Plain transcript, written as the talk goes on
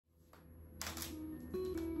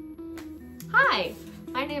Hi,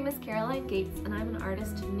 my name is Caroline Gates and I'm an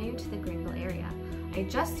artist new to the Greenville area. I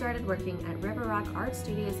just started working at River Rock Art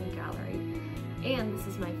Studios and Gallery, and this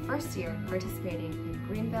is my first year participating in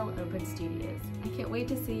Greenville Open Studios. I can't wait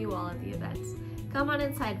to see you all at the events. Come on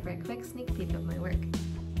inside for a quick sneak peek of my work.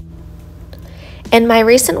 In my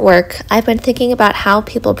recent work, I've been thinking about how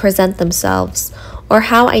people present themselves, or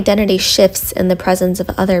how identity shifts in the presence of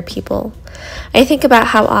other people. I think about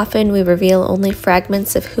how often we reveal only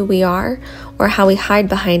fragments of who we are, or how we hide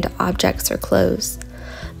behind objects or clothes.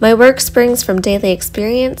 My work springs from daily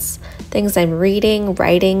experience, things I'm reading,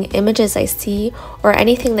 writing, images I see, or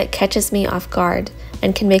anything that catches me off guard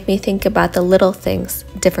and can make me think about the little things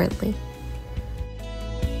differently.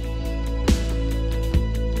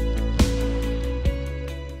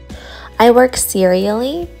 I work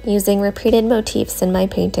serially, using repeated motifs in my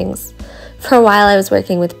paintings. For a while I was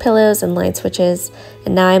working with pillows and light switches,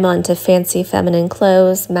 and now I'm on to fancy feminine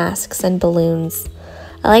clothes, masks, and balloons.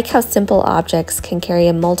 I like how simple objects can carry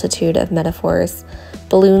a multitude of metaphors.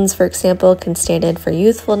 Balloons, for example, can stand in for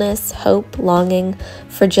youthfulness, hope, longing,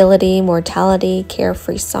 fragility, mortality,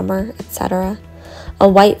 carefree summer, etc. A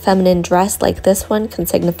white feminine dress like this one can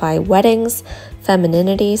signify weddings,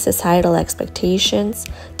 femininity, societal expectations.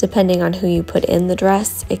 Depending on who you put in the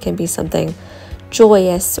dress, it can be something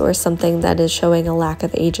joyous or something that is showing a lack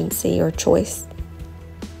of agency or choice.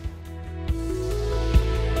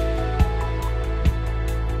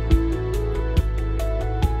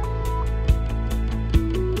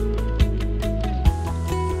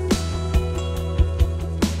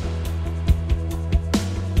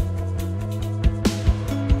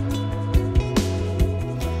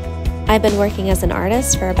 I've been working as an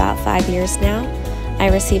artist for about 5 years now. I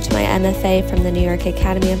received my MFA from the New York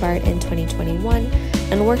Academy of Art in 2021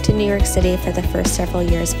 and worked in New York City for the first several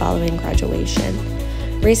years following graduation.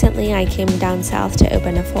 Recently, I came down south to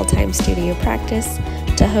open a full-time studio practice,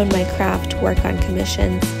 to hone my craft, work on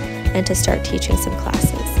commissions, and to start teaching some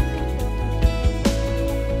classes.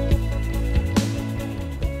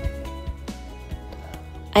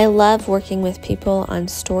 I love working with people on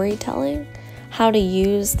storytelling, how to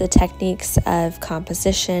use the techniques of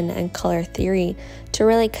composition and color theory to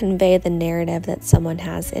really convey the narrative that someone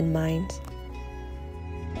has in mind.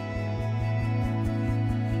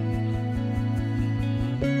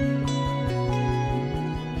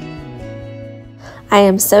 I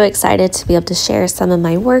am so excited to be able to share some of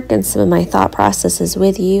my work and some of my thought processes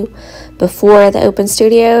with you before the Open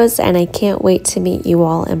Studios, and I can't wait to meet you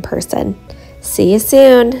all in person. See you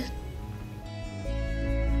soon!